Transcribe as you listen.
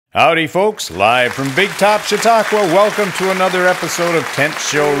Howdy, folks. Live from Big Top, Chautauqua, welcome to another episode of Tent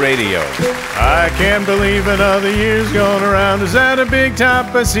Show Radio. I can't believe another year's going around. Is that a Big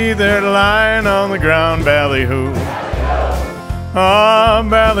Top I see there lying on the ground? Ballyhoo. Ah,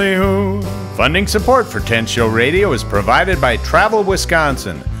 ballyhoo. Funding support for Tent Show Radio is provided by Travel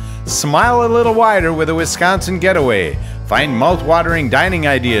Wisconsin. Smile a little wider with a Wisconsin getaway. Find mouth-watering dining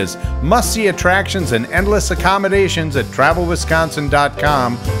ideas, must-see attractions, and endless accommodations at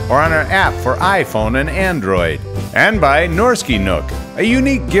travelwisconsin.com or on our app for iPhone and Android. And by Norski Nook, a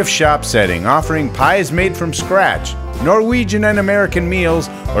unique gift shop setting offering pies made from scratch, Norwegian and American meals,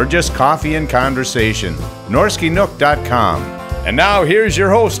 or just coffee and conversation. NorskiNook.com. And now here's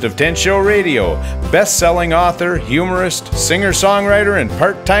your host of Tent Show Radio, best-selling author, humorist, singer-songwriter, and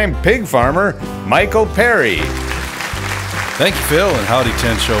part-time pig farmer, Michael Perry. Thank you, Phil, and howdy,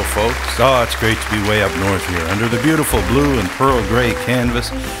 Tent Show folks. Oh, it's great to be way up north here, under the beautiful blue and pearl gray canvas.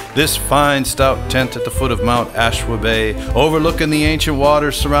 This fine, stout tent at the foot of Mount Ashwa Bay, overlooking the ancient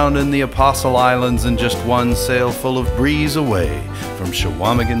waters surrounding the Apostle Islands and just one sailful of breeze away from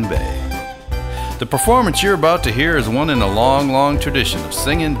Shawamigan Bay. The performance you're about to hear is one in a long, long tradition of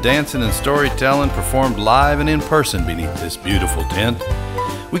singing, dancing, and storytelling performed live and in person beneath this beautiful tent.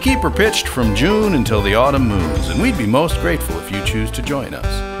 We keep her pitched from June until the autumn moons, and we'd be most grateful if you choose to join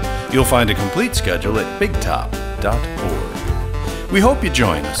us. You'll find a complete schedule at bigtop.org. We hope you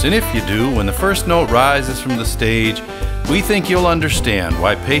join us, and if you do, when the first note rises from the stage, we think you'll understand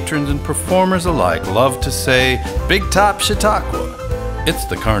why patrons and performers alike love to say, Big Top Chautauqua. It's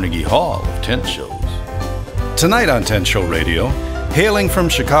the Carnegie Hall of tent shows. Tonight on Tent Show Radio, hailing from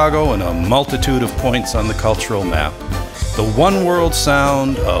Chicago and a multitude of points on the cultural map, the one world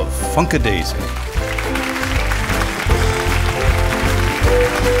sound of Funkadesi.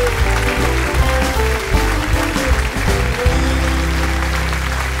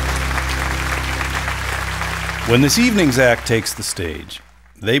 When this evening's act takes the stage,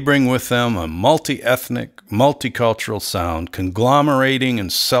 they bring with them a multi-ethnic, multicultural sound conglomerating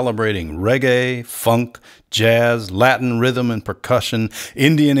and celebrating reggae, funk, jazz, Latin rhythm and percussion,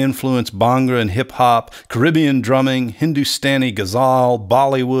 Indian-influenced bhangra and hip-hop, Caribbean drumming, Hindustani ghazal,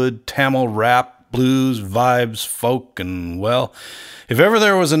 Bollywood, Tamil rap, blues, vibes, folk, and, well, if ever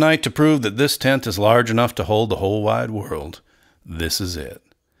there was a night to prove that this tent is large enough to hold the whole wide world, this is it.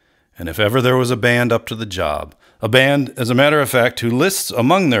 And if ever there was a band up to the job, a band, as a matter of fact, who lists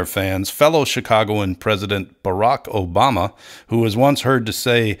among their fans fellow Chicagoan President Barack Obama, who was once heard to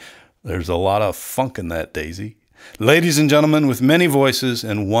say, "There's a lot of funk in that daisy." Ladies and gentlemen, with many voices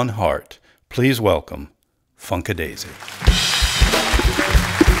and one heart, please welcome Funkadesi.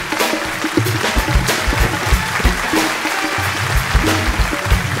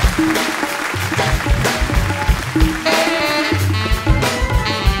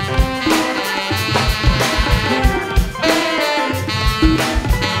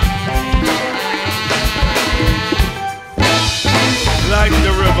 Like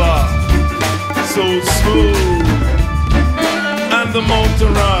the river, so smooth, and the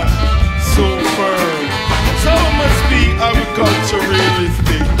mountain rock, so firm. So must be agriculture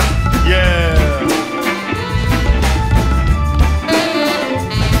realistic, yeah.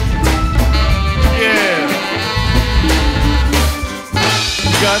 Yeah.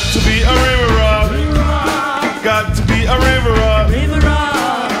 Got to be a river rock, got to be a river rock.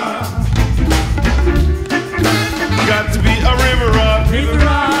 Got to be a river rock.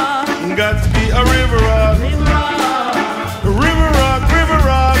 Got to be a river rock. River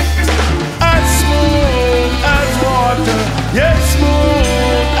rock. As smooth as water. Yes,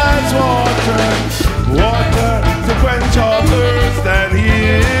 smooth as water. Water to quench all thirst and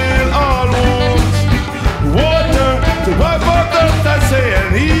heal all wounds. Water to wipe out dust, I say,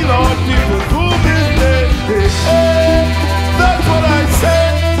 and heal all people who miss their day. Oh, that's what I say.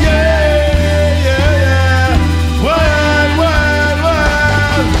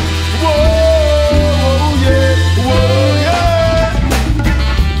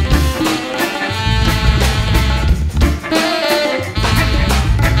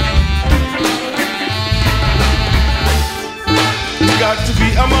 Got to be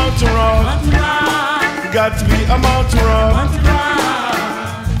a mountain rock. Got to be a mountain rock.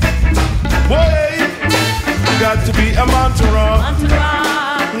 Boy, got to be a mountain rock.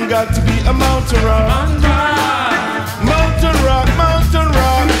 Got to be a mountain rock. Mountain rock.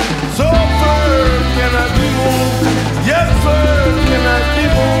 So firm can I be moved? Yes, firm can I be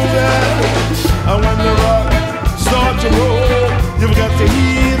moved? Yeah. And when the rock starts to roll, you've got to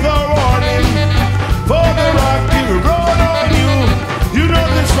heed the warning. For the rock, he will roll on you. You know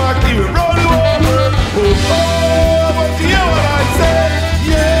this rock, he will roll you over. Oh, but you hear what I say?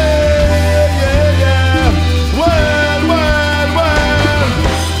 Yeah.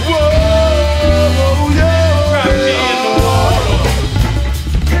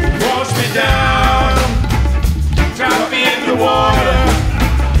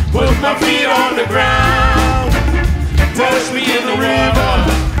 my feet on the ground. Touch me in the river,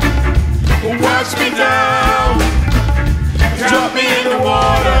 wash me down. Drop me in the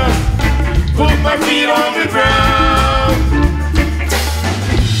water, put my feet on the ground.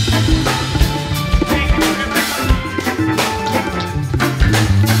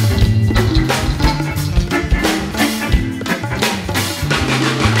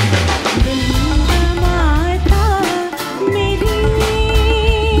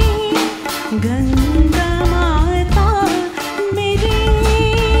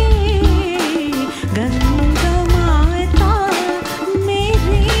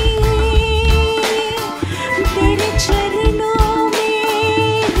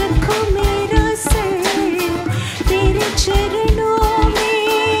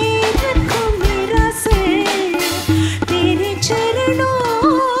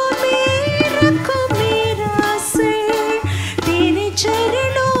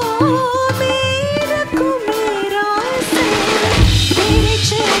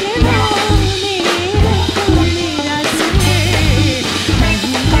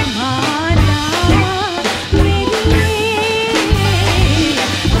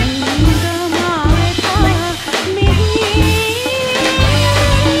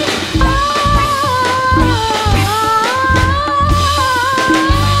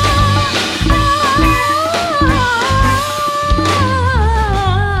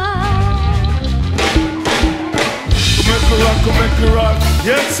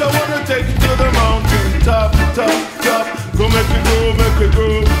 Yes, I wanna take you to the mountain top, top, top. Go make it go, make it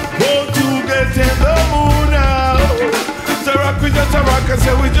go. Go to get in the moon now. So rock, we just a rock, I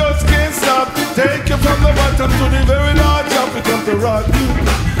say we just can't stop. Take you from the bottom to the very large top. We come to rock you,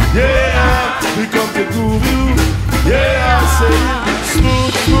 yeah. We come to groove you, yeah. I say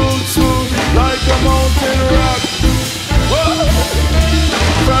smooth, smooth, smooth, like a mountain rock. Whoa.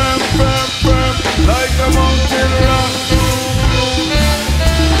 Firm, firm, firm, like a mountain rock.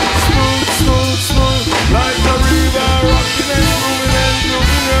 Like a river, rocking and moving and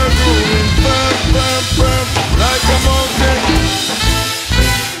moving and moving. Firm, firm, firm, like a mountain.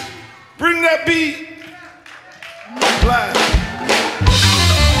 Bring that beat. Black.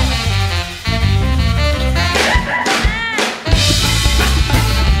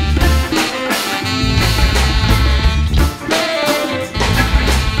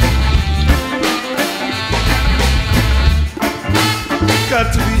 Got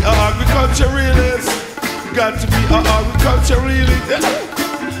to be an agriculturalist. Got to be an agriculturalist.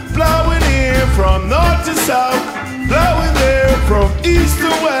 Blowing here from north to south, blowing there from east to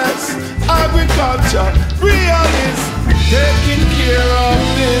west. Agriculture, realist, taking care of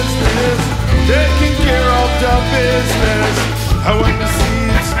business, taking care of the business. And when the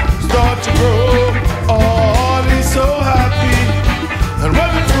seeds start to grow, all is so happy. And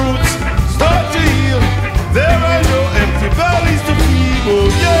when the fruits start to yield, there are no empty valleys to feed. Oh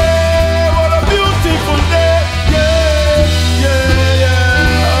yeah, what a beautiful day. Yeah, yeah, yeah.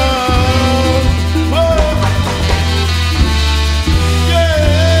 Whoa.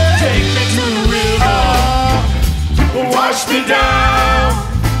 Yeah. Take me to the river, wash me down,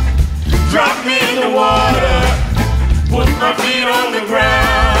 drop me in the water, put my feet on the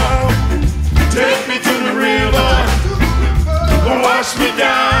ground. Take me to the river, wash me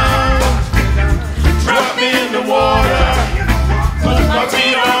down, drop me in the water. Put my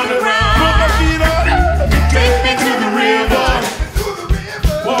feet on the ground. Put my feet on. Take me to the river.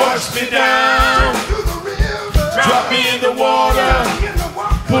 Wash me down. Drop me in the water.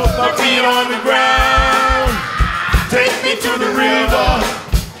 Put my feet on the ground. Take me to the river.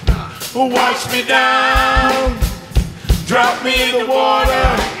 Wash me down. Drop me in the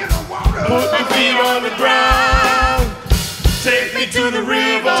water. Put my feet on the ground. Take me to the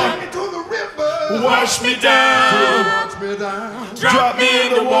river. Wash me down. Drop me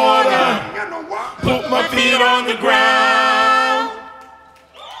in the water. Put my feet on the ground.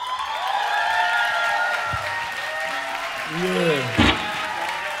 Yeah.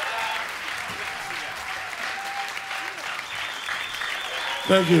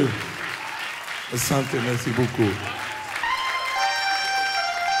 Thank you. Asante, merci beaucoup.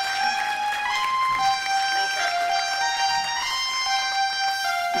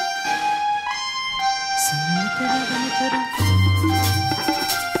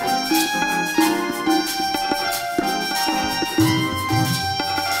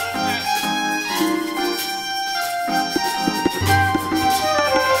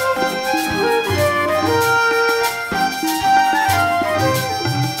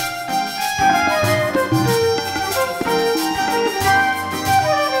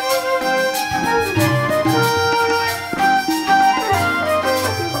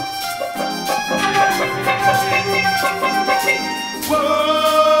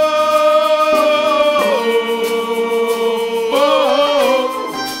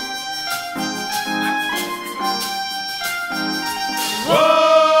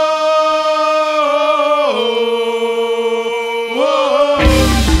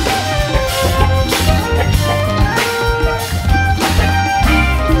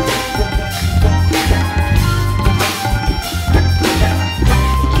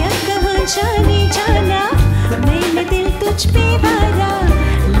 तुझ पे वारा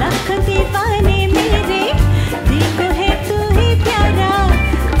लाख दीवाने मेरे देखो है तू ही प्यारा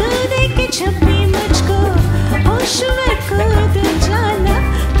तू देख छपी मुझको होश में खुद जाना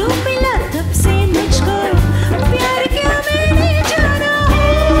तू मिला तब से मुझको प्यार क्या मैंने जाना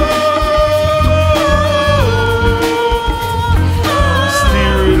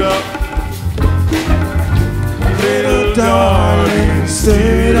Steer it up, little darling,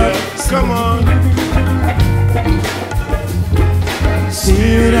 steer it up, come on.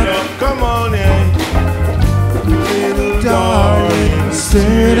 Steer it up, come on, yeah. Little darling,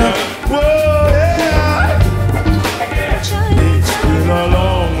 steer it up, whoa, yeah. It's been a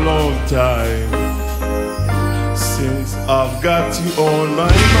long, long time since I've got you on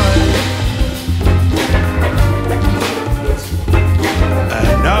my mind.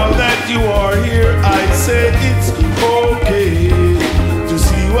 And now that you are here, I say it's okay to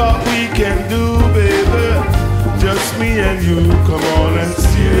see what we can do, baby. Just me and you, come on and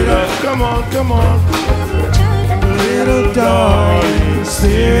steer it up. Come on, come on. Little darling,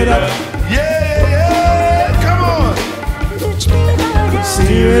 steer it up. Yeah, yeah, come on.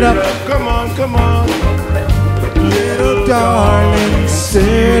 Steer it up, come on, come on. Little darling,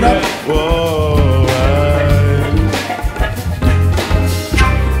 steer it up. Whoa.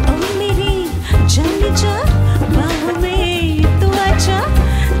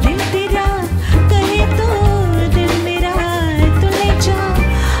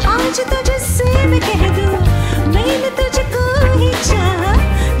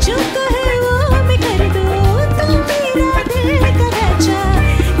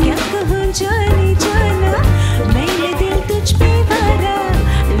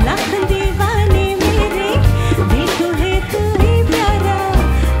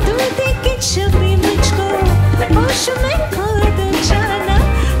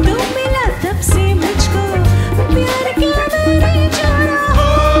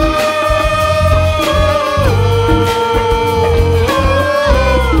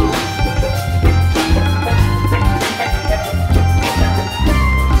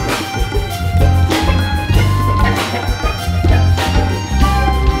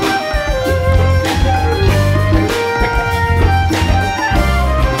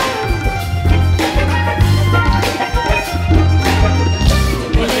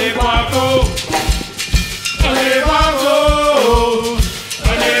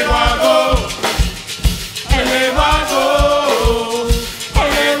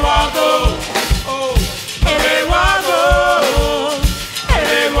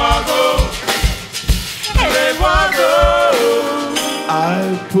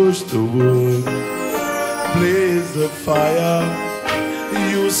 Push the wood, blaze the fire.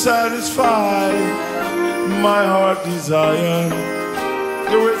 You satisfy my heart desire.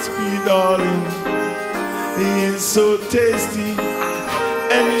 Your recipe, darling, is so tasty,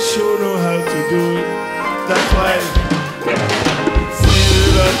 and you sure know how to do it. That's why, steer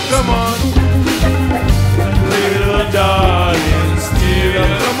it up, come on, little darling, steer it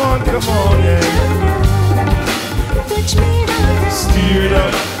up, come on, yeah. Steer it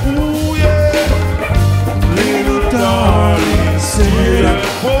up, ooh yeah. Little darling, steer it up,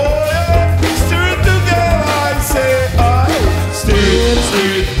 oh yeah. Steer it together, I say,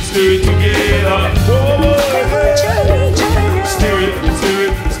 steer it together, oh yeah. Steer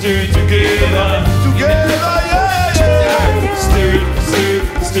it together, yeah, yeah.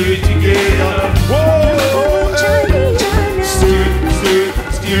 Steer it together, whoa, yeah.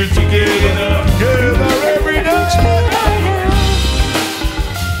 Steer it together, every day.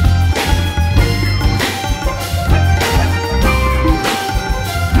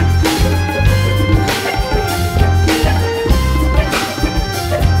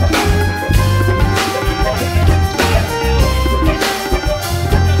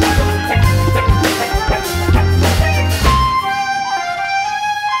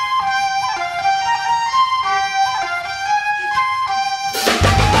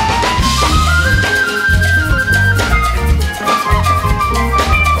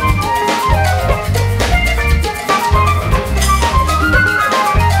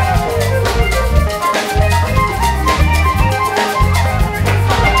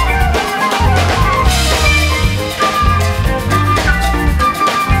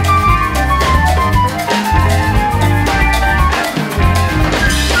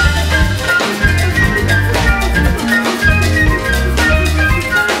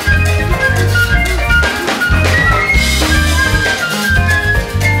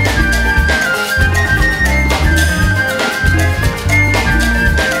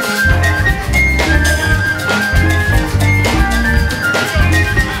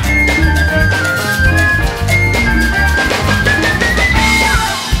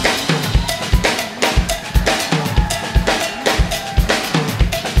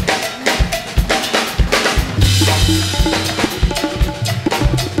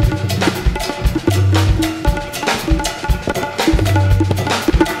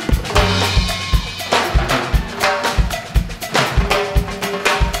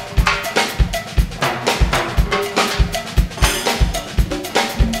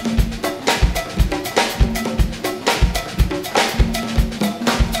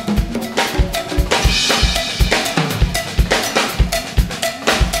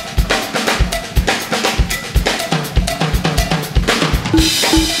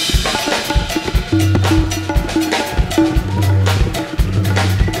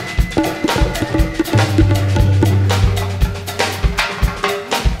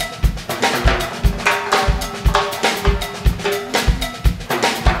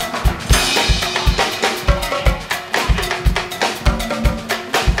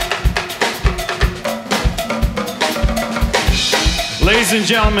 Ladies and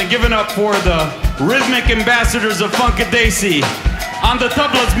gentlemen, give it up for the rhythmic ambassadors of Funkadesi. On the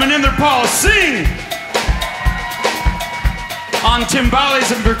tablas, Maninder Paul, sing! On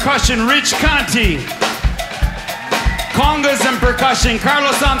timbales and percussion, Rich Conti. Congas and percussion,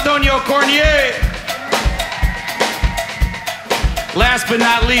 Carlos Antonio Cornier. Last but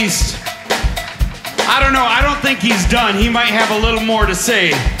not least, I don't know, I don't think he's done. He might have a little more to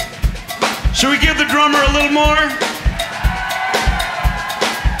say. Should we give the drummer a little more?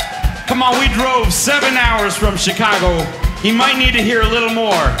 Come on, we drove 7 hours from Chicago. He might need to hear a little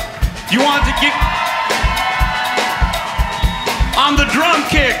more. You want to get... On the drum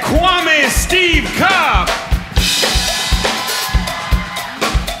kit, Kwame Steve Cobb.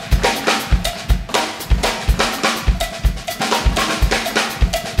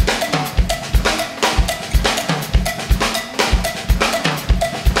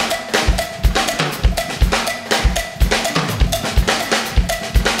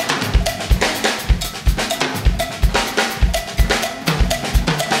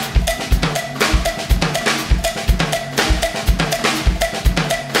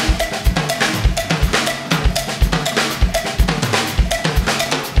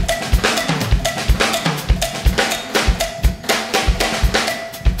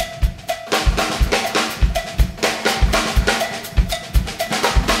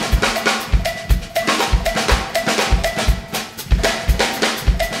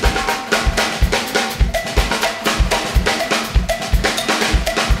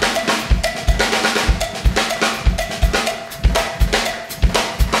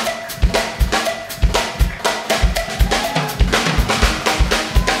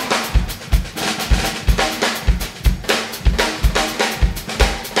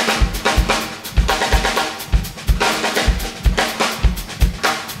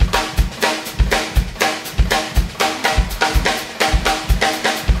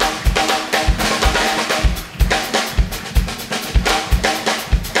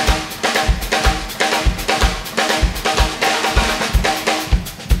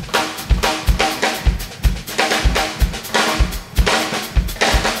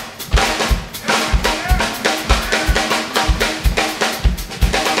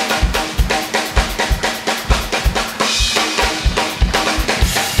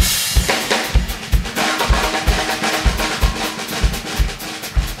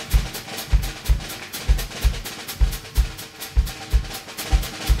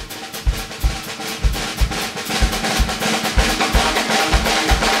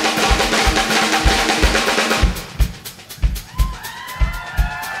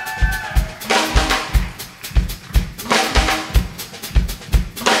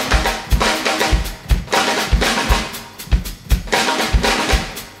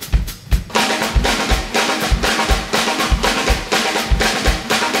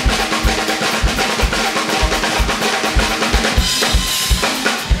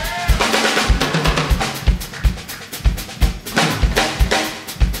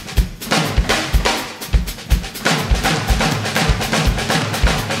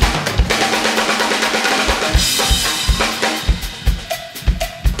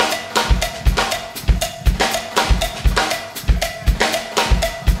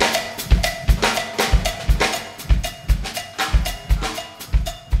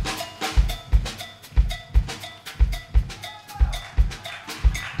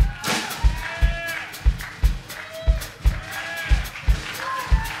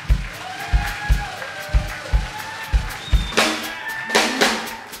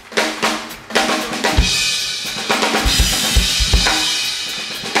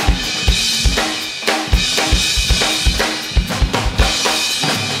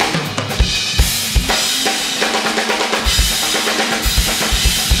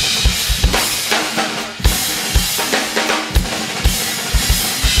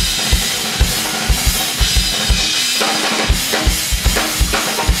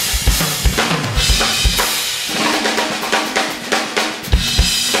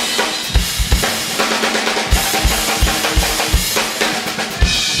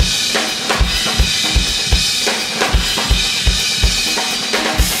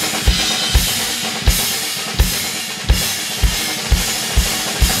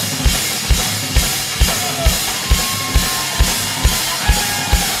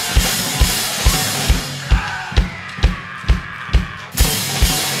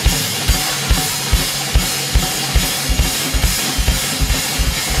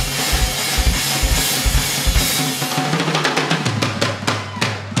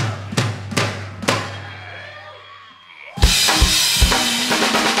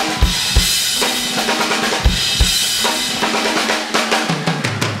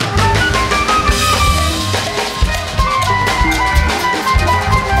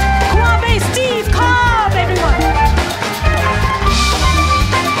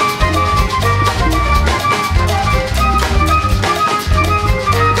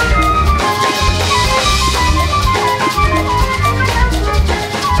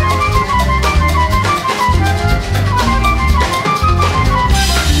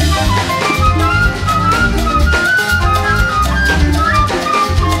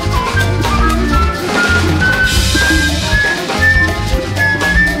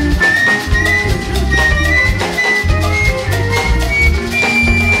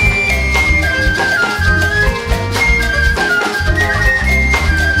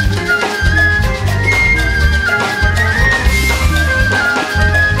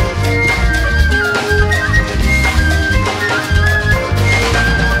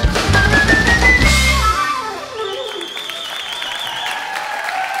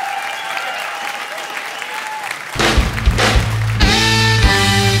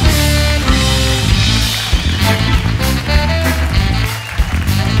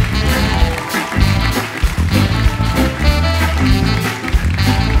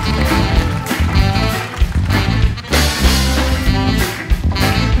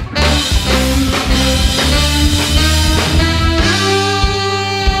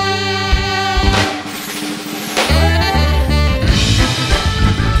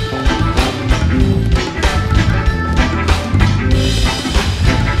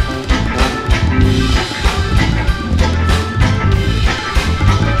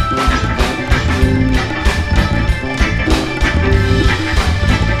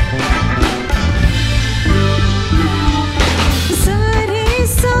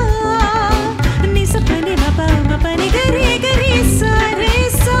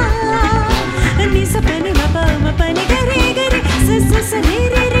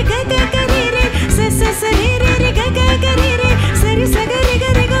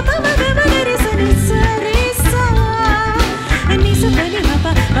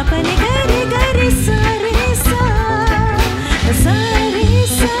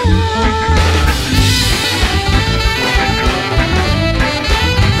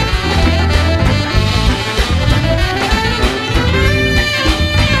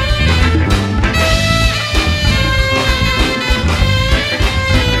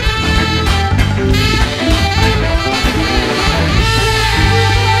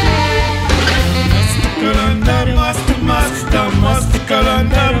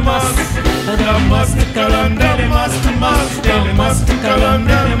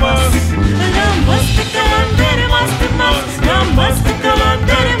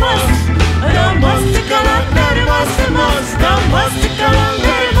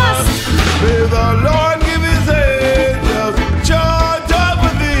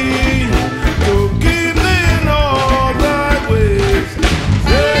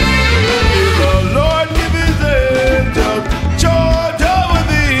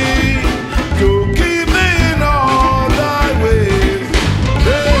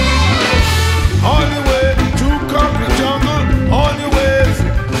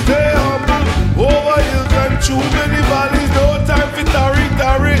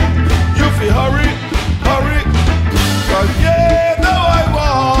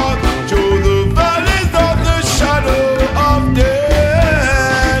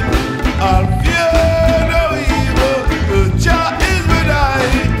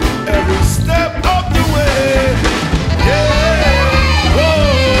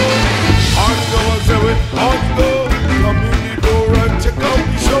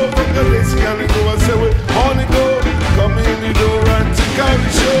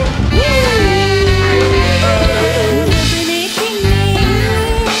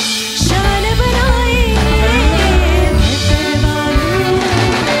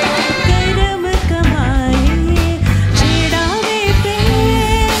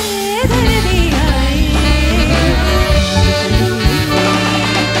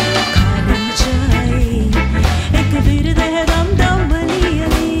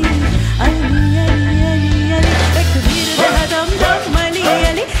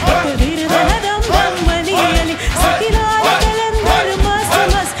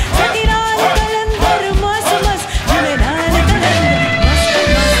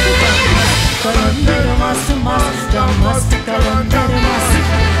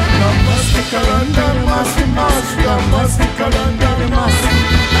 मस्त कलंदर मस्त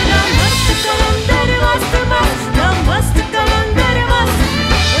मस्त कलंदर मस्त मस्त मस्त कलंदर मस्त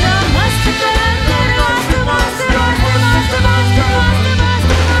मस्त कलंदर मस्त मस्त मस्त मस्त मस्त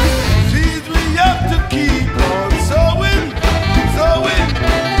Seeds we have to keep on sowing, sowing.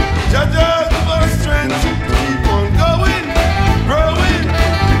 Jaja give us strength to keep on going, growing.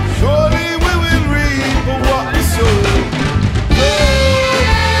 Surely we will reap what we sow.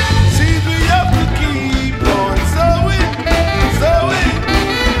 Seeds we have to keep on sowing, sowing.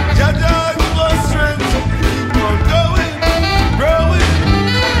 Jaja give us strength to keep on going, growing.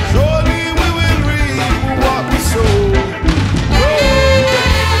 Surely we will reap what we sow.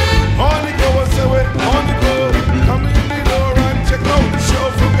 On the go, I say it, on the go. Come in the door and check out the show.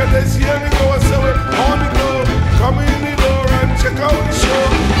 Funkadesi, on the go, I say it, on the go. Come in the door and check out the show.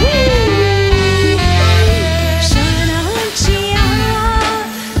 शानाचिया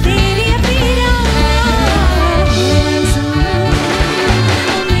तेरी पीरा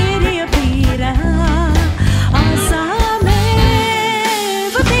मेरी पीरा आसा में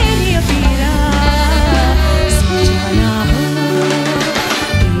वो तेरी पीरा समझाना हो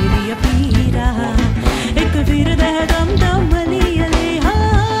तेरी पीरा एक फिर दम दम अली अली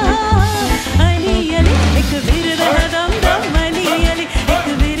अली अली एक फिर दम दम अली अली एक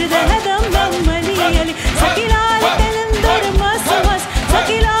फिर दम दम अली अली सकीलाल कलंदर मस्त मस्त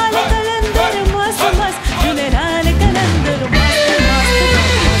सकीलाल कलंदर मस्त मस्त झूलेलाल कलंदर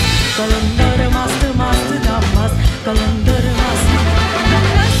मस्त मस्त दम मस्त कलंदर मस्त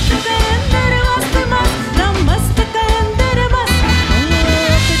मस्त कलंदर मस्त मस्त दम मस्त कलंदर मस्त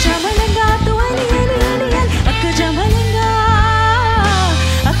अक जमलंगा तू अली अली अली अली अक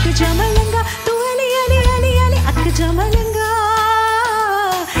जमलंगा तू अली अली अली अली अक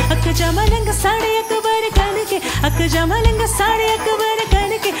जमलंगा साढ़े अकबर कन के अक जमलंगा साढ़े अकबर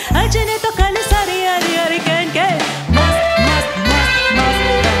कन के अजने तो कल सारे यारी यारी कन के मस्त मस्त मस्त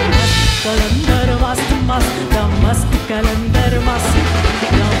कलंदर मस्त मस्त दम मस्त कलंदर मस्त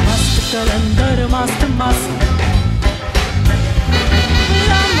दम मस्त कलंदर मस्त मस्त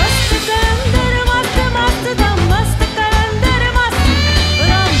दम मस्त कलंदर मस्त मस्त दम मस्त कलंदर मस्त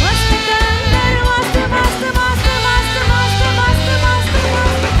दम मस्त कलंदर मस्त मस्त मस्त मस्त मस्त मस्त मस्त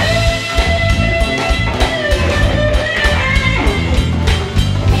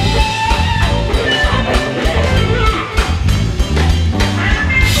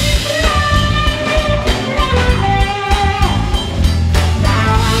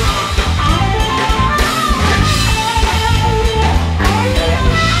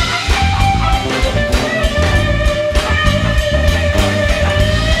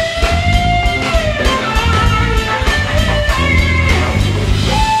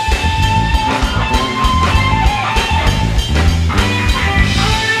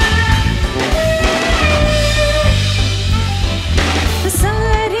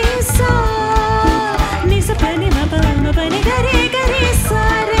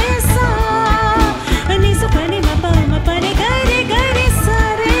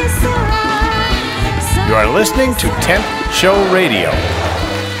You are listening to 10th Show Radio.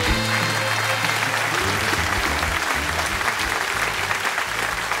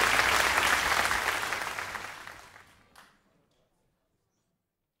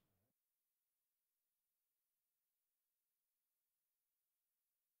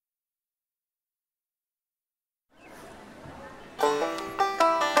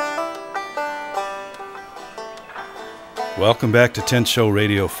 Welcome back to 10th Show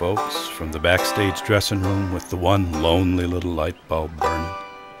Radio, folks, from the backstage dressing room with the one lonely little light bulb burning.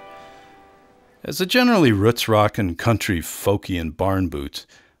 As a generally roots-rockin' country folky in barn boots,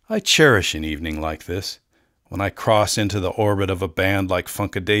 I cherish an evening like this, when I cross into the orbit of a band like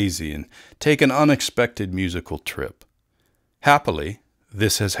Funkadesi and take an unexpected musical trip. Happily,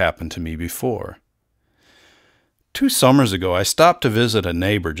 this has happened to me before. 2 summers ago, I stopped to visit a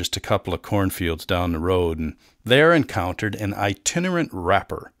neighbor just a couple of cornfields down the road, and there encountered an itinerant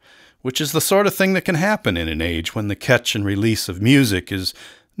rapper, which is the sort of thing that can happen in an age when the catch and release of music is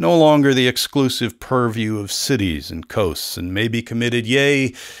no longer the exclusive purview of cities and coasts, and may be committed,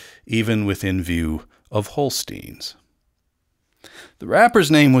 yea, even within view of Holsteins. The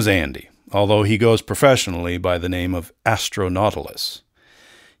rapper's name was Andy, although he goes professionally by the name of Astronautilus.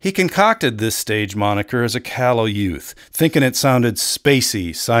 He concocted this stage moniker as a callow youth, thinking it sounded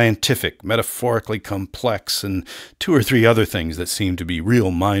spacey, scientific, metaphorically complex, and 2 or 3 other things that seemed to be real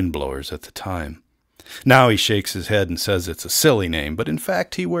mind-blowers at the time. Now he shakes his head and says it's a silly name, but in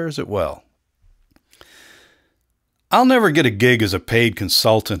fact he wears it well. I'll never get a gig as a paid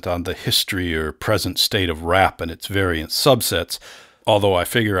consultant on the history or present state of rap and its variant subsets, Although I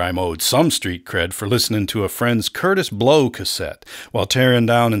figure I'm owed some street cred for listening to a friend's Curtis Blow cassette while tearing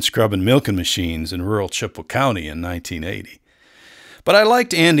down and scrubbing milking machines in rural Chippewa County in 1980. But I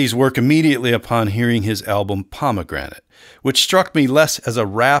liked Andy's work immediately upon hearing his album Pomegranate, which struck me less as a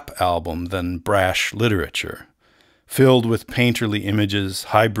rap album than brash literature. Filled with painterly images,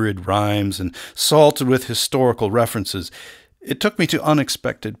 hybrid rhymes, and salted with historical references, it took me to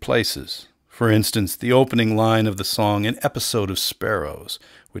unexpected places. For instance, the opening line of the song An Episode of Sparrows,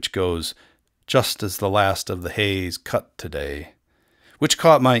 which goes, "Just as the last of the hay's cut today," which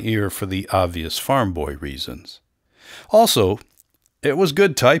caught my ear for the obvious farm boy reasons. Also, it was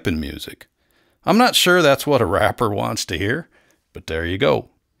good typing music. I'm not sure that's what a rapper wants to hear, but there you go.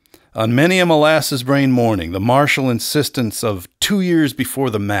 On many a molasses brain morning, the martial insistence of 2 years before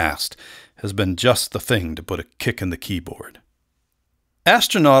the mast has been just the thing to put a kick in the keyboard.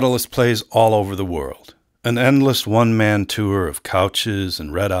 Astronautilus plays all over the world, an endless one-man tour of couches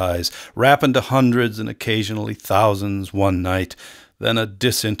and red eyes, rapping to hundreds and occasionally thousands one night, then a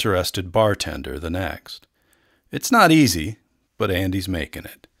disinterested bartender the next. It's not easy, but Andy's making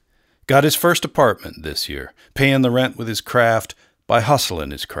it. Got his first apartment this year, paying the rent with his craft by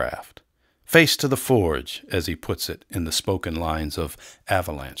hustling his craft. Face to the forge, as he puts it in the spoken lines of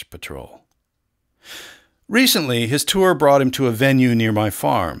Avalanche Patrol. Recently, his tour brought him to a venue near my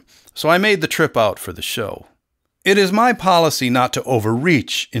farm, so I made the trip out for the show. It is my policy not to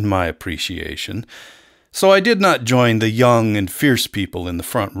overreach in my appreciation, so I did not join the young and fierce people in the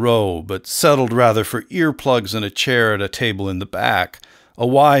front row, but settled rather for earplugs and a chair at a table in the back, a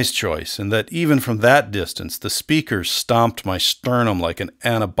wise choice in that even from that distance the speakers stomped my sternum like an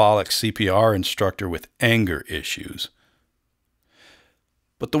anabolic CPR instructor with anger issues.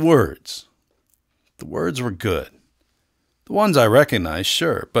 But the words were good. The ones I recognize,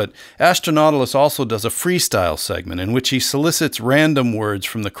 sure, but Astronautilus also does a freestyle segment in which he solicits random words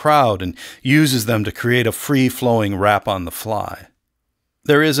from the crowd and uses them to create a free-flowing rap on the fly.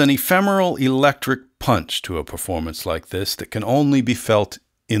 There is an ephemeral electric punch to a performance like this that can only be felt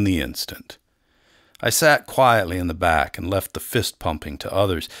in the instant. I sat quietly in the back and left the fist pumping to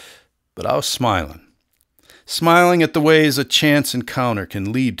others, but I was smiling. Smiling at the ways a chance encounter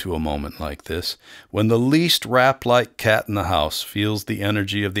can lead to a moment like this, when the least rap-like cat in the house feels the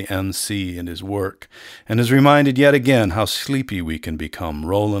energy of the MC in his work, and is reminded yet again how sleepy we can become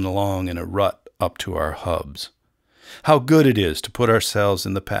rolling along in a rut up to our hubs. How good it is to put ourselves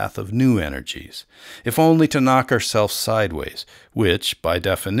in the path of new energies, if only to knock ourselves sideways, which, by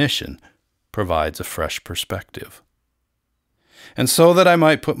definition, provides a fresh perspective. And so that I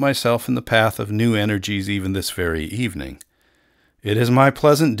might put myself in the path of new energies even this very evening, it is my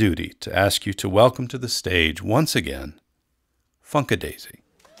pleasant duty to ask you to welcome to the stage once again, Funkadesi.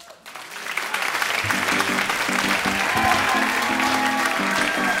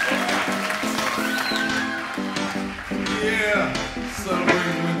 Yeah,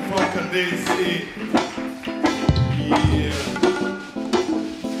 celebrating with Funkadesi. Yeah.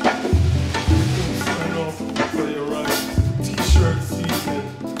 Sign off for your right. T-shirt season.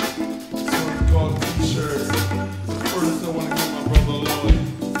 So it's called T-shirts. First, I want to give my brother Lloyd.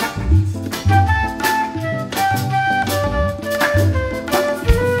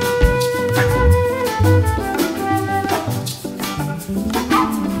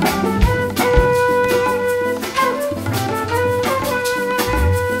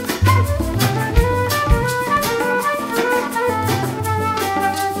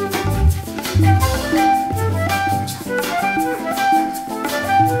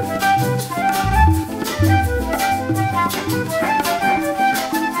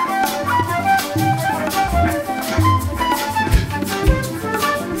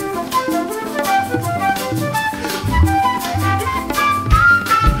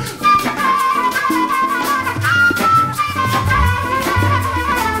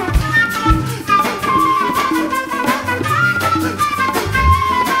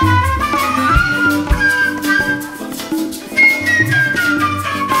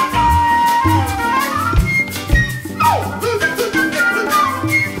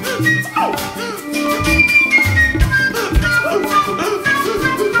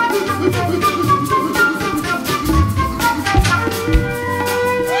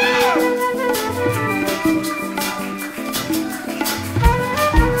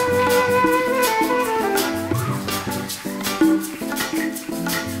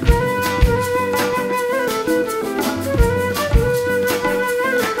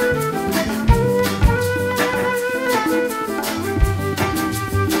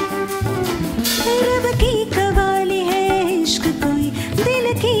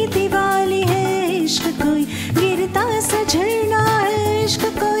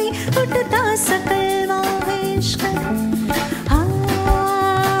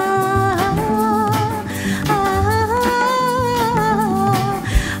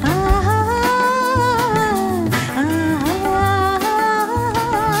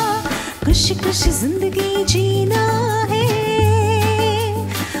 खुश जिंदगी जीना है,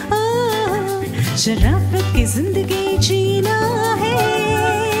 शराफत की जिंदगी जीना है,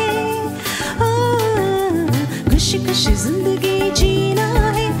 खुशी खुशी जिंदगी जीना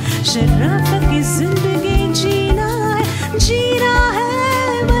है, शराफत की जिंदगी जीना है, जीना है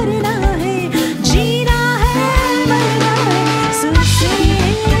मरना है, जीना है मरना है, सुनते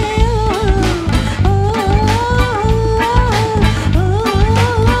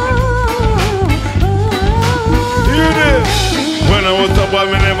When I was a boy,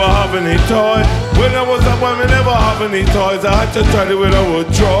 me never have any toy. When I was a boy, me never have any toys. I had to try it with a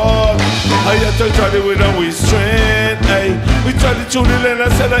draw. I had to try it with a wee strength. Hey, we tried it through the lane, I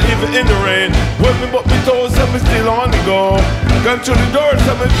said I even in the rain. When me but me toes, and me still on the go. Gone through the doors,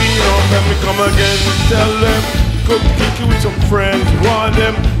 and me beat up, and me come again. Tell them, come kick you with some friends. Want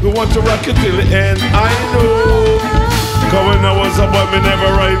them, we want to rock it till the end. I know. Cause when I was a boy, me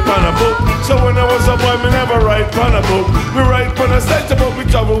never write on a book. So when I was a boy, me never write on a book. Me write on a site about me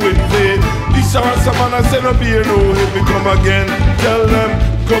travel with faith. This are some man I say no beer, no hit me come again. Tell them,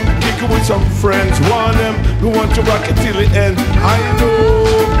 come kick it with some friends. Warn them, we want to rock it till the end. I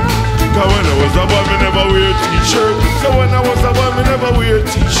know. Cause when I was a boy, me never wear t-shirt. So when I was a boy, me never wear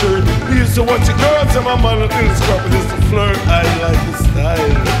t-shirt. We used to watch the girls and my mother in the scrub and just to flirt. I like the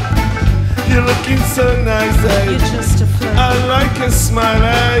style. You're looking so nice, eh? You're just a flirt. I like your smile,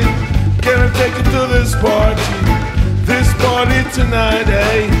 eh? Can I take you to this party? This party tonight,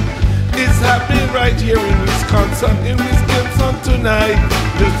 eh? It's happening right here in Wisconsin tonight.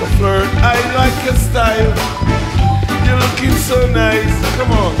 Just a flirt, I like your style. You're looking so nice.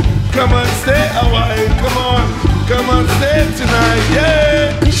 Come on, stay a while. Come on, stay tonight,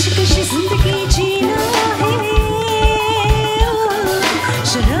 yeah. खुशी खुशी जिंदगी जीना है,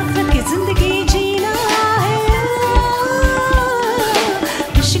 शराफत की जिंदगी जीना है,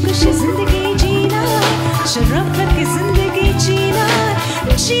 खुशी खुशी जिंदगी जीना है, शराफत की जिंदगी जीना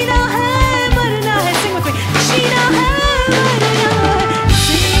है, जीना है मरना है, sing with me, जीना है मरना है,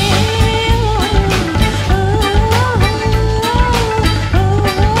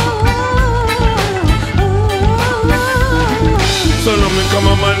 So let me come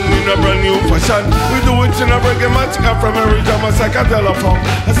a man in a brand new fashion. We do it in a reggae magic from every jam a psychedelic funk.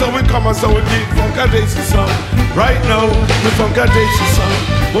 And so we come and so we did Funkadesi song. Right now, the Funkadesi song.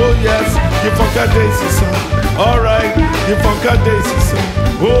 Oh yes, the Funkadesi song. Alright, the Funkadesi song.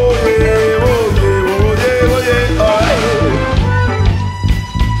 Oh yeah, oh yeah, oh yeah, oh yeah, oh yeah.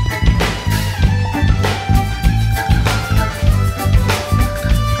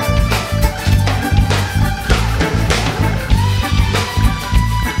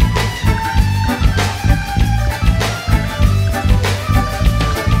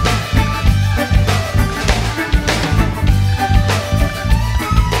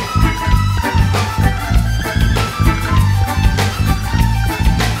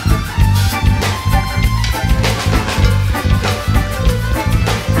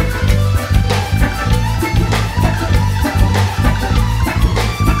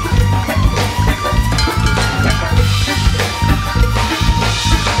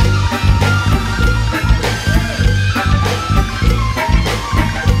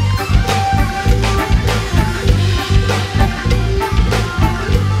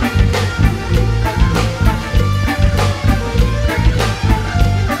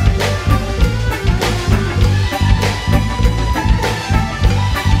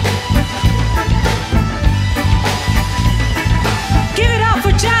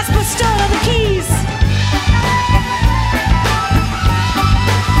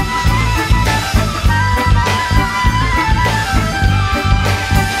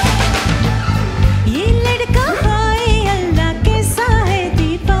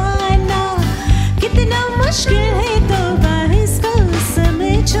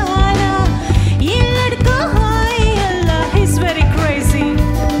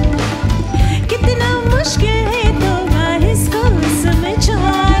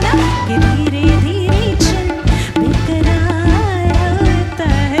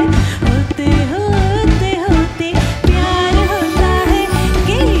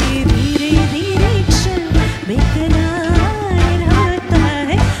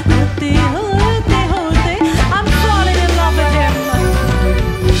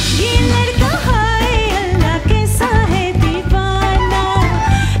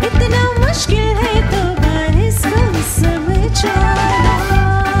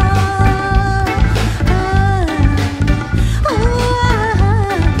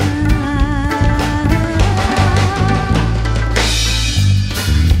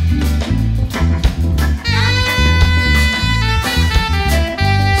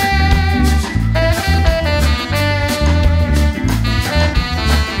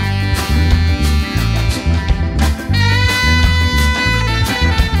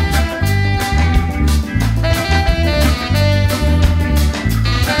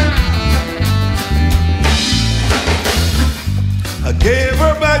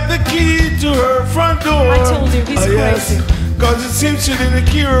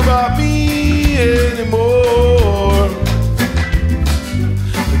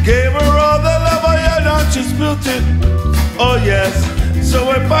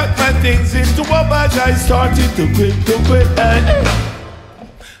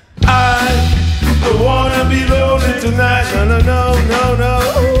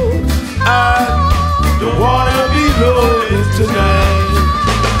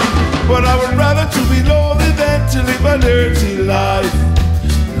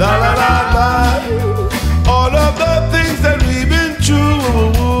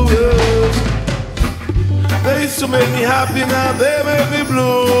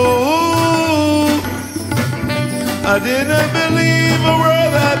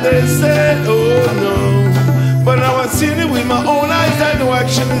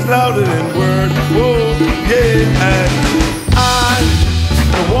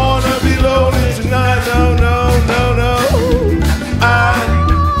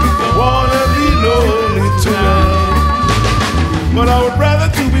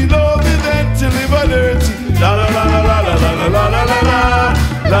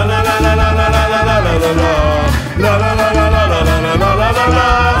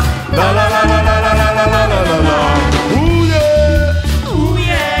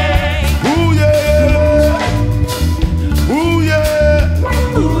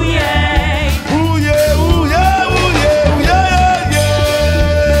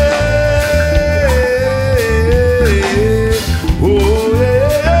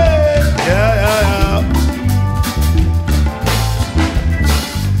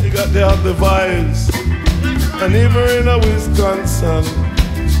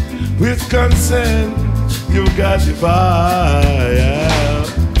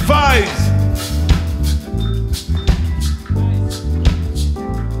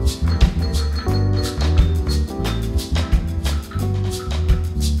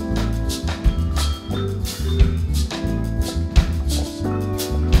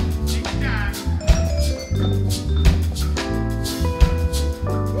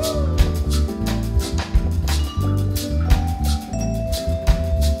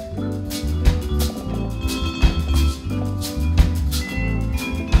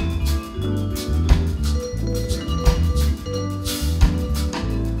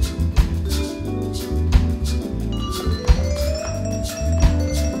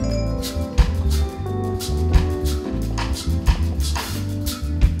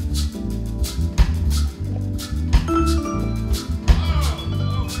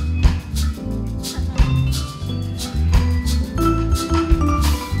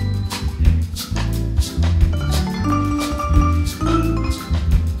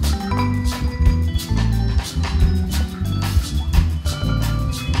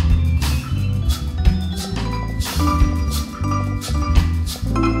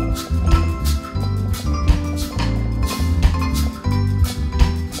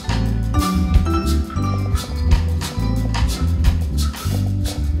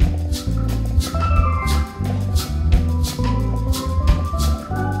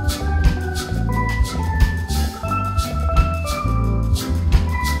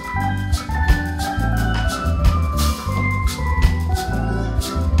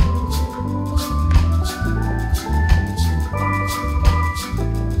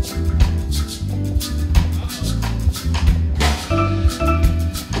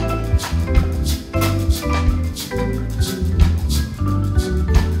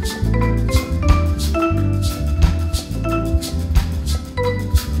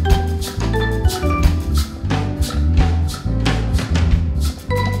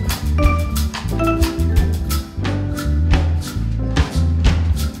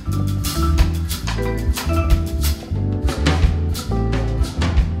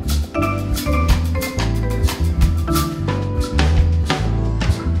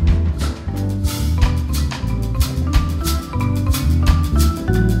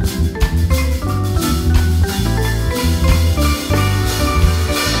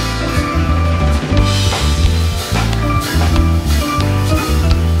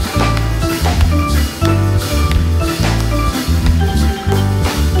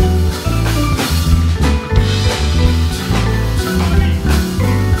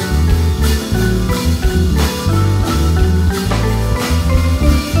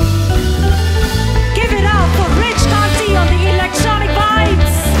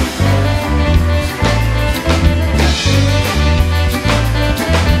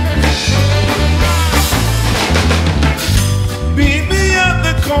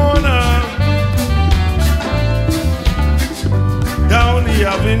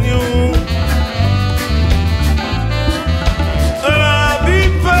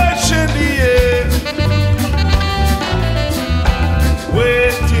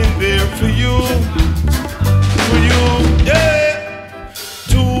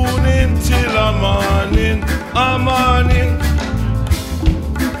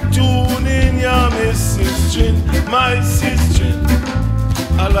 my sister.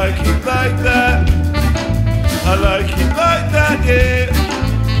 I like it like that. I like it like that, yeah.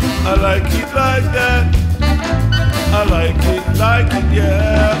 I like it like that. I like it,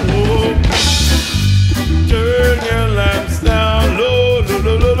 yeah. Oh. Turn your lamps down low, low,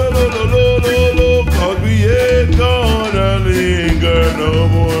 low, low, low, low, low, low, low, 'cause we ain't gonna linger no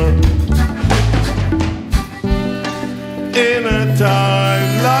more. In a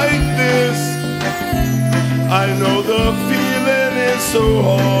time like this, I know the feeling is so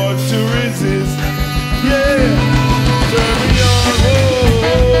hard to resist. Yeah, turn me on,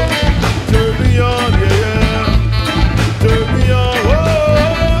 oh, turn me on, yeah, turn me on, oh,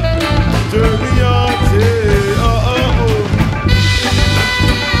 turn me on, yeah, oh, oh, oh.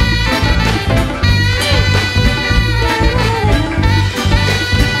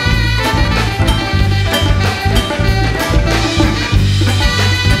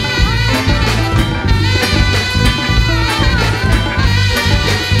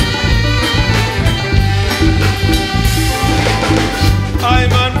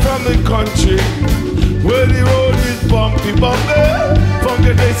 I'm from the country where the road is bumpy, bumpy.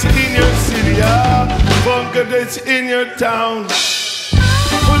 Funkadesi in your city, ah, Funkadesi in your town.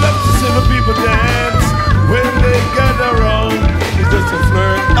 We love to see the people dance when they gather around. It's just a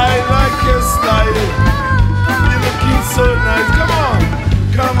flirt. I like your style. You're looking so nice.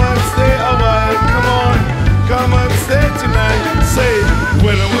 Come on, stay a while. Come on, stay tonight. Say,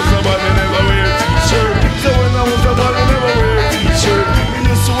 when I was a boy, I never wear a t-shirt. So when I was a boy, I never wear a t-shirt.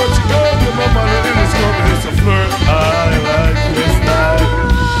 So what you go to my mother in the club, it's a flirt. I like your style.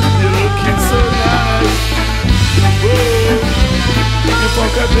 You're looking so nice. Whoa, you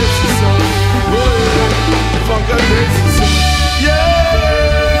Funkadesi song. Whoa, you Funkadesi song. Yeah.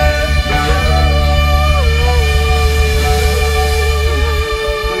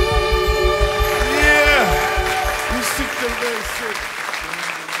 Yeah. You stick them very sick.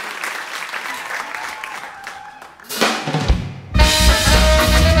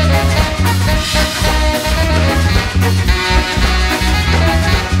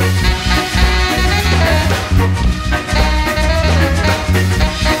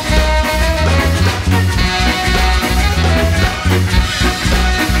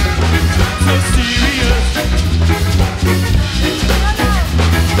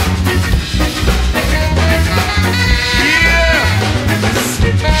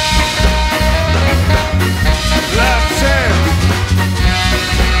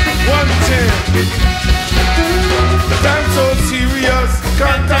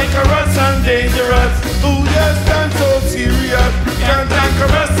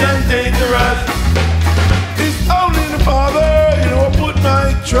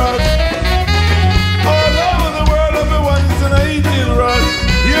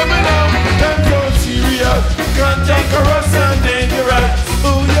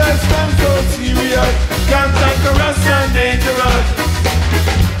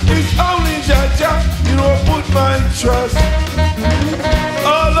 Trust.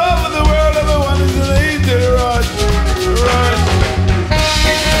 All over the world, everyone is an angel rush. Rush.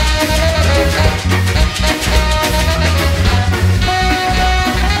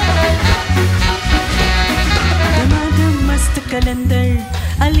 Damaadam mast kalandar,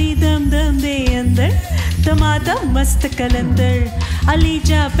 Ali dam dam de andar. Damaadam mast kalandar, Ali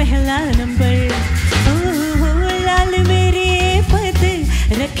ja pehla number. Oh, laal mere pad,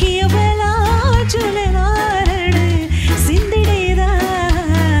 rakhiyo bela chulena.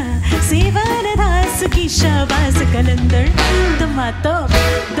 शाबाश कलंदर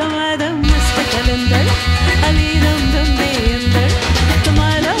दमादम मस्त कलंदर अली दम दम दे अंदर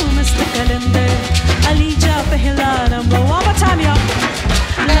तुम्हारा मस्त कलंदर अली जा पहला number one more time y'all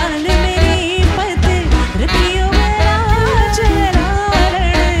लाल मेरी पत रखियो मेरा चेहरा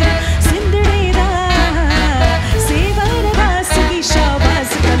सिंदड़ी दा सेवर दास की शाबाश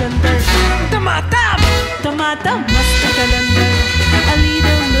कलंदर दमादम मस्त कलंदर अली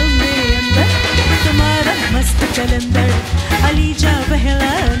दम दम दे अंदर तुम्हारा मस्त कलंदर अली जा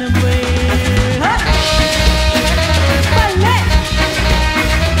पहला नंबर बल्ले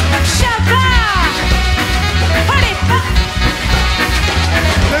शाबा हरे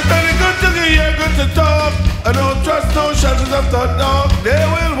They're telling good to the ear, good to talk. I don't trust no shadows of the dog. They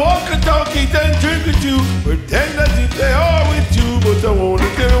will walk and talk, eat and drink with you, pretend as if they are with you, but they won't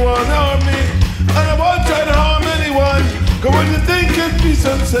let anyone harm me, and I won't try to harm anyone. Cause when you think it's peace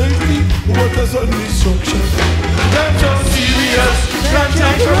and safety, what a sudden destruction. Time so serious,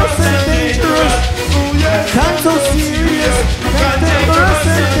 cantankerous and dangerous. Oh yes, time so serious, cantankerous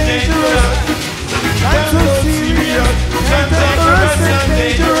and dangerous. Time so serious, cantankerous and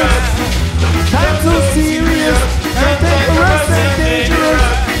dangerous. Time so serious.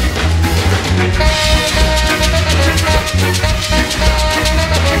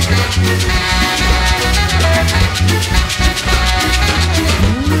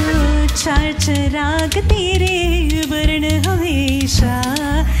 चार चिराग तेरे वर्ण हमेशा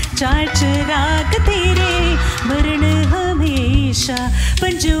चार चिराग तेरे वर्ण हमेशा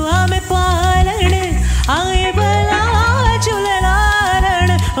पंजुआ में पालन आए बला झुललारण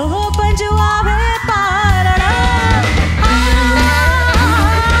ओ पंजुआ में पालन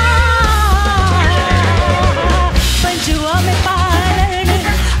पंजुआ में पालन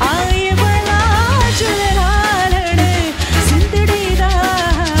आए बला झुललारण सिंदड़ी दा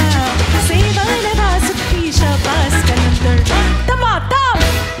सेवन दास की शाबाश कलंदर टमाटम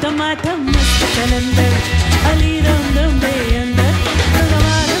टमाटम मस्त कलंदर अली दम दम दे अंदर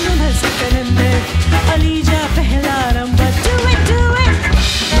टमाटम मस्त कलंदर अली जा पहला नंबर do it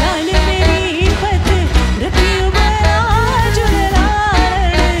जान मेरी पत रखी बड़ा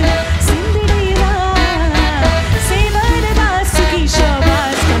जुललारण सिंदड़ी दा सेवन दास की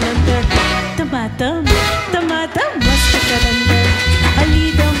शाबाश कलंदर टमाटम टमाटम मस्त कलंदर अली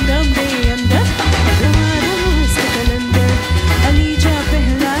दम दम दे अंदर टमाटम मस्त कलंदर अली जा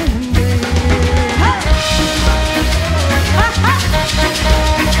पहला number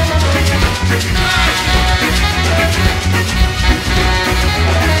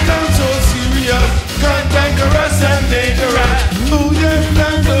I'm so serious, cantankerous and dangerous. Ooh, yes,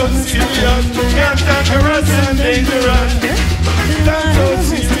 I'm so serious, cantankerous and dangerous. I'm so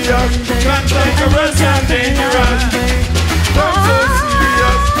serious, cantankerous and dangerous. I'm so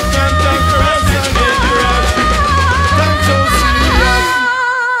serious, cantankerous and dangerous. I'm so serious.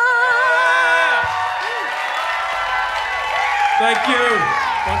 Thank you,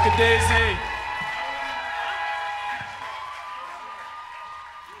 Funkadesi.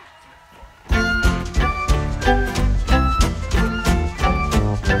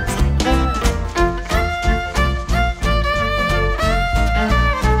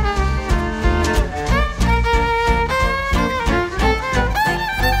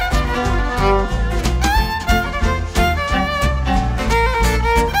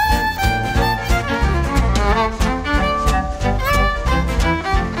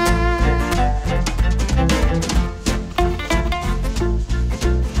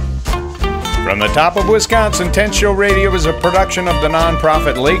 From the top of Wisconsin, Tent Show Radio is a production of the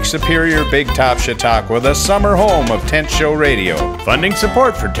nonprofit Lake Superior Big Top Chautauqua, the summer home of Tent Show Radio. Funding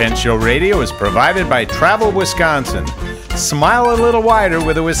support for Tent Show Radio is provided by Travel Wisconsin. Smile a little wider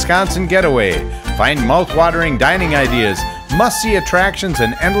with a Wisconsin getaway. Find mouth-watering dining ideas, must-see attractions,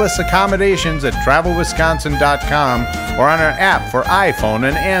 and endless accommodations at travelwisconsin.com or on our app for iPhone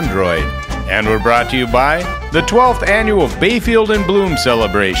and Android. And we're brought to you by the 12th Annual Bayfield in Bloom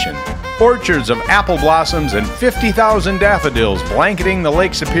Celebration. Orchards of apple blossoms and 50,000 daffodils blanketing the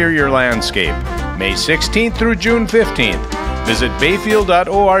Lake Superior landscape. May 16th through June 15th. Visit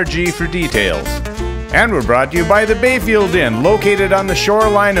bayfield.org for details. And we're brought to you by the Bayfield Inn, located on the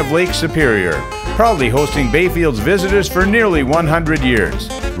shoreline of Lake Superior, proudly hosting Bayfield's visitors for nearly 100 years.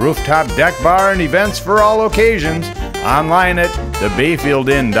 Rooftop deck bar and events for all occasions. Online at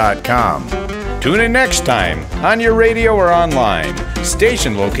thebayfieldinn.com. Tune in next time on your radio or online.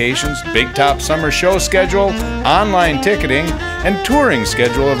 Station locations, Big Top Summer Show schedule, online ticketing, and touring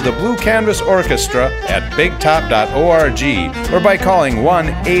schedule of the Blue Canvas Orchestra at bigtop.org or by calling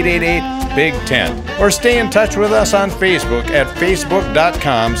 1-888-BIG-TENT. Or stay in touch with us on Facebook at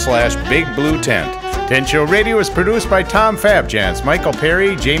facebook.com/BigBlueTent. Tent Show Radio is produced by Tom Fabjans, Michael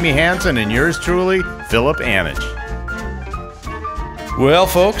Perry, Jamie Hansen, and yours truly, Philip Anich. Well,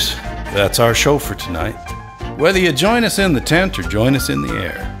 folks, that's our show for tonight. Whether you join us in the tent or join us in the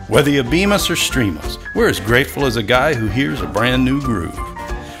air, whether you beam us or stream us, we're as grateful as a guy who hears a brand new groove.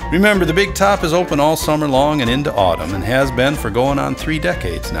 Remember, the Big Top is open all summer long and into autumn and has been for going on 3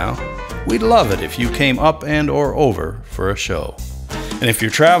 decades now. We'd love it if you came up and or over for a show. And if you're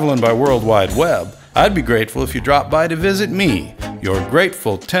traveling by World Wide Web, I'd be grateful if you dropped by to visit me, your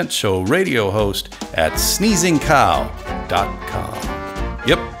grateful Tent Show radio host at sneezingcow.com.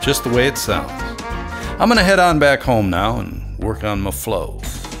 Yep, just the way it sounds. I'm going to head on back home now and work on my flow.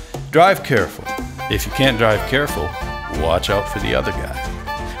 Drive careful. If you can't drive careful, watch out for the other guy.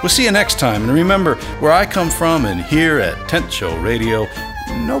 We'll see you next time. And remember, where I come from and here at Tent Show Radio,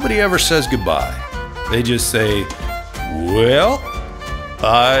 nobody ever says goodbye. They just say, well,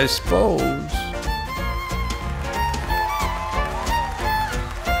 I suppose.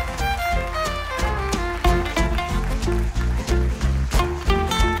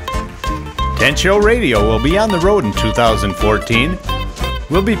 Tent Show Radio will be on the road in 2014.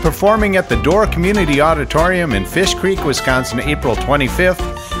 We'll be performing at the Door Community Auditorium in Fish Creek, Wisconsin, April 25th,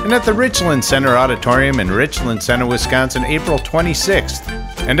 and at the Richland Center Auditorium in Richland Center, Wisconsin, April 26th,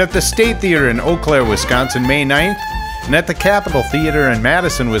 and at the State Theater in Eau Claire, Wisconsin, May 9th, and at the Capitol Theater in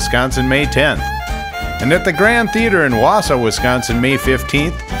Madison, Wisconsin, May 10th, and at the Grand Theater in Wausau, Wisconsin, May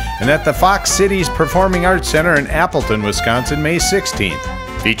 15th, and at the Fox Cities Performing Arts Center in Appleton, Wisconsin, May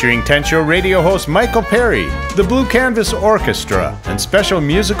 16th. Featuring Tent Show Radio host Michael Perry, the Blue Canvas Orchestra, and special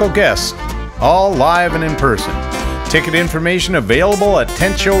musical guests, all live and in person. Ticket information available at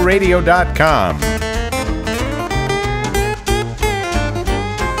tentshowradio.com.